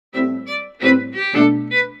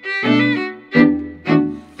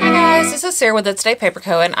Sarah with It's Today Paper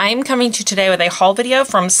Co. and I'm coming to you today with a haul video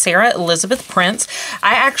from SaraElizabethPrints.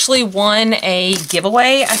 I actually won a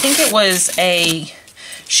giveaway. I think it was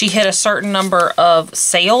she hit a certain number of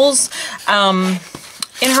sales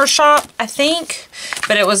in her shop, I think,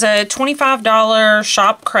 but it was a $25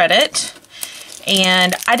 shop credit.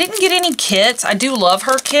 And I didn't get any kits. I do love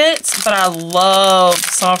her kits, but I love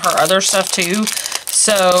some of her other stuff too.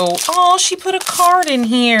 So, oh, she put a card in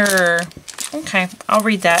here. Okay, I'll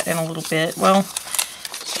read that in a little bit. Well,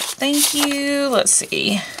 thank you. Let's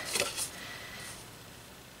see.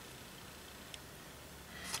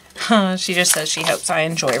 She just says she hopes I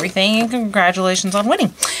enjoy everything and congratulations on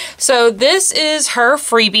winning. So this is her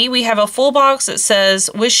freebie. We have a full box that says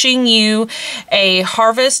wishing you a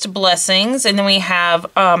harvest blessings, and then we have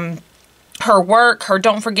her work, her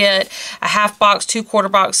don't forget, a half box, 2 quarter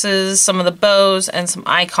boxes, some of the bows, and some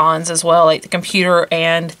icons as well, like the computer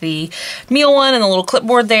and the meal one and the little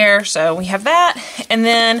clipboard there. So we have that. And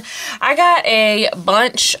then I got a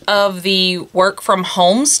bunch of the work from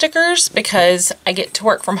home stickers because I get to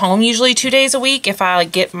work from home usually 2 days a week if I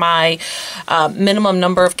get my minimum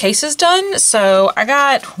number of cases done. So I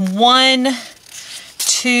got 1,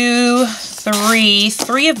 2,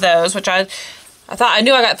 3 of those, which I thought I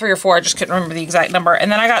knew I got 3 or 4, I just couldn't remember the exact number.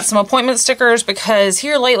 And then I got some appointment stickers because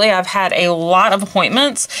here lately I've had a lot of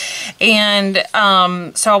appointments, and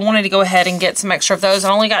so I wanted to go ahead and get some extra of those.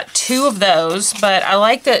 I only got 2 of those, but I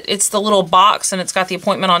like that it's the little box and it's got the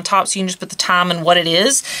appointment on top, so you can just put the time and what it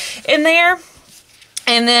is in there.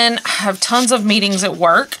 And then I have tons of meetings at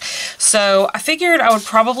work, so I figured I would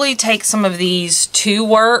probably take some of these to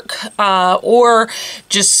work or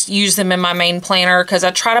just use them in my main planner, because I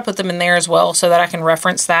try to put them in there as well so that I can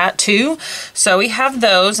reference that too. So we have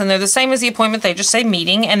those, and they're the same as the appointment. They just say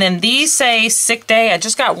meeting, and then these say sick day. I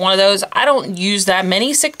just got one of those. I don't use that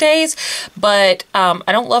many sick days, but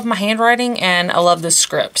I don't love my handwriting and I love the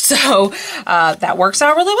script, so that works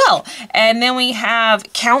out really well. And then we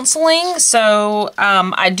have counseling. So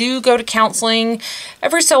I do go to counseling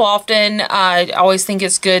every so often. I always think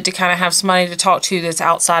it's good to kind of have somebody to talk to that's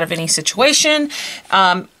outside of any situation,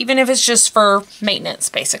 even if it's just for maintenance,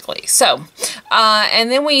 basically. So, and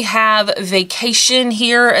then we have vacation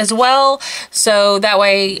here as well. So that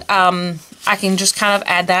way, I can just kind of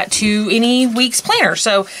add that to any week's planner.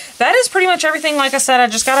 So that is pretty much everything. Like I said, I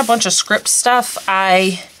just got a bunch of script stuff.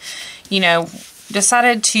 I,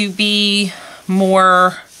 decided to be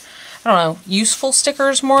more, I don't know, useful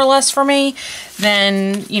stickers more or less for me.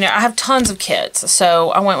 Then, I have tons of kits, so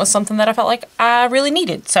I went with something that I felt like I really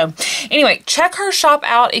needed. So anyway, check her shop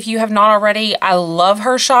out if you have not already. I love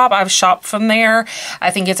her shop. I've shopped from there. I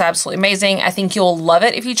think it's absolutely amazing. I think you'll love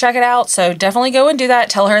it if you check it out. So definitely go and do that.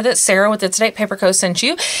 Tell her that Sarah with It's Today Paper Co. sent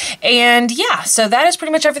you. And yeah, so that is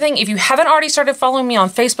pretty much everything. If you haven't already started following me on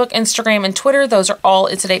Facebook, Instagram, and Twitter, those are all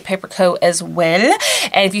It's Today Paper Co. as well.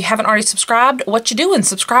 And if you haven't already subscribed, what you doing?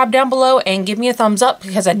 Subscribe down below and give me a thumbs up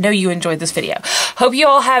because I know you enjoyed this video. Hope you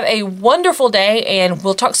all have a wonderful day, and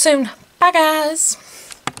we'll talk soon. Bye, guys.